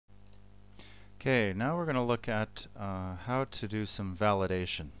Okay, now we're going to look at how to do some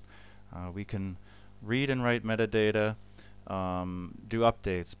validation. We can read and write metadata, do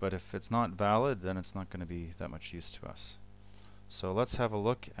updates, but if it's not valid, then it's not going to be that much use to us. So let's have a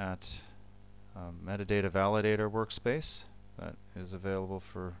look at Metadata Validator workspace that is available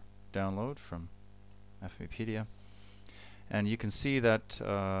for download from FMEpedia. And you can see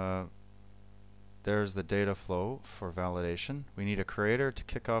that there's the data flow for validation. We need a creator to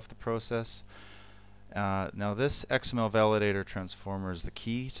kick off the process. Now this XML validator transformer is the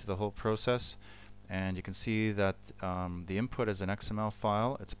key to the whole process, and you can see that the input is an XML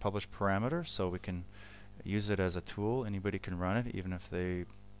file. It's a published parameter, so we can use it as a tool. Anybody can run it, even if they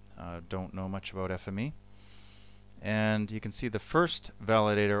don't know much about FME. And you can see the first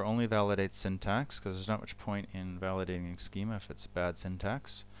validator only validates syntax, because there's not much point in validating schema if it's bad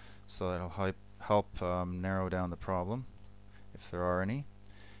syntax. So that'll help narrow down the problem, if there are any.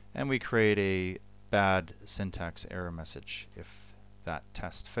 And we create a bad syntax error message. If that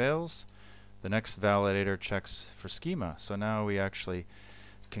test fails, the next validator checks for schema. So now we actually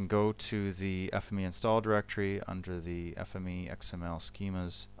can go to the FME install directory under the FME XML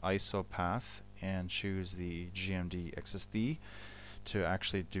schemas ISO path and choose the GMD XSD to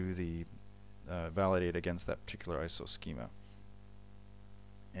actually do the validate against that particular ISO schema.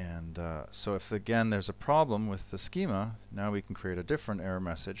 And so if again there's a problem with the schema, now we can create a different error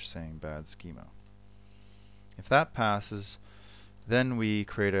message saying bad schema. If that passes, then we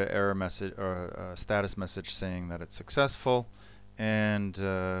create an error message or a status message saying that it's successful, and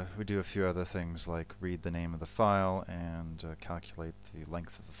we do a few other things like read the name of the file and calculate the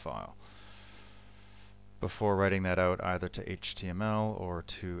length of the file before writing that out either to HTML or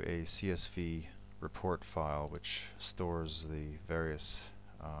to a CSV report file, which stores the various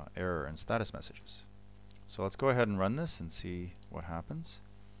error and status messages. So let's go ahead and run this and see what happens.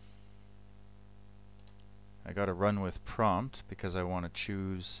 I got to run with prompt because I want to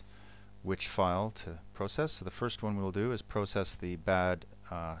choose which file to process. So the first one we'll do is process the bad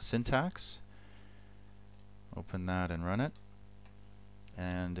syntax. Open that and run it.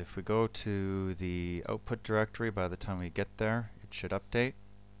 And if we go to the output directory, by the time we get there, it should update.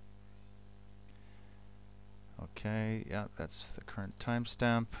 Okay, yeah, that's the current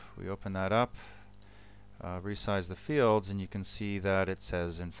timestamp. We open that up, resize the fields, and you can see that it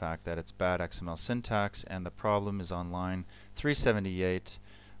says, in fact, that it's bad XML syntax, and the problem is on line 378,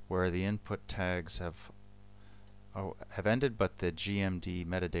 where the input tags have ended, but the GMD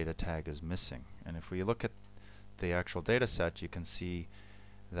metadata tag is missing. And if we look at the actual data set, you can see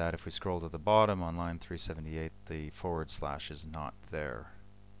that if we scroll to the bottom on line 378, the / is not there.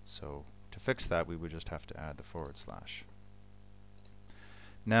 So to fix that, we would just have to add the /.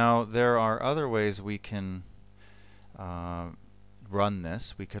 Now, there are other ways we can run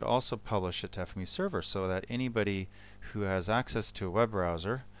this. We could also publish it to FME server so that anybody who has access to a web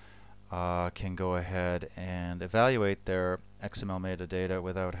browser can go ahead and evaluate their XML metadata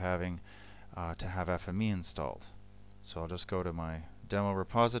without having to have FME installed. So I'll just go to my demo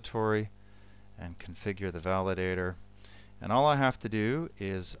repository and configure the validator. And all I have to do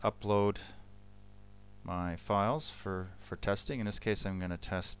is upload my files for testing. In this case, I'm going to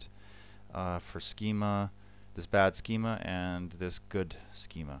test for schema, this bad schema and this good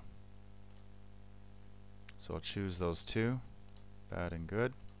schema. So I'll choose those two, bad and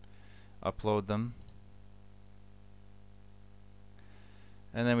good, upload them,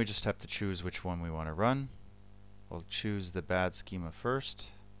 and then we just have to choose which one we want to run. We'll choose the bad schema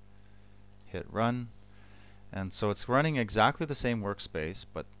first, hit run. And so it's running exactly the same workspace,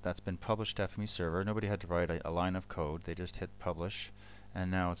 but that's been published to FME server. Nobody had to write a line of code. They just hit publish, and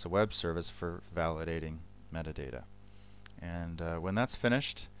now it's a web service for validating metadata. And when that's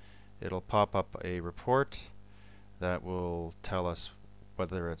finished, it'll pop up a report that will tell us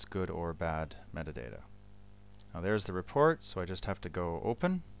whether it's good or bad metadata. Now there's the report, so I just have to go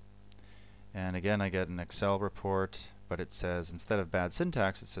open. And again, I get an Excel report, but it says, instead of bad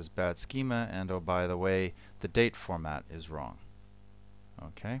syntax, it says bad schema, and oh, by the way, the date format is wrong.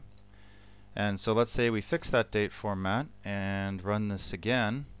 Okay. And so let's say we fix that date format and run this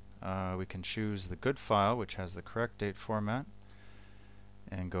again. We can choose the good file, which has the correct date format,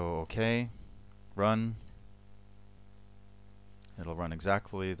 and go OK, run. It'll run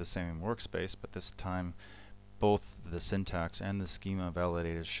exactly the same workspace, but this time both the syntax and the schema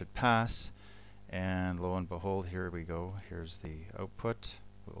validators should pass. And lo and behold, here we go. Here's the output.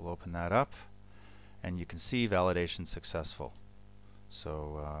 We'll open that up, and you can see validation successful.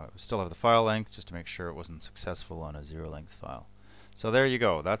 So we still have the file length just to make sure it wasn't successful on a 0-length file. So there you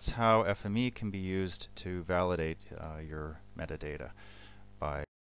go. That's how FME can be used to validate your metadata by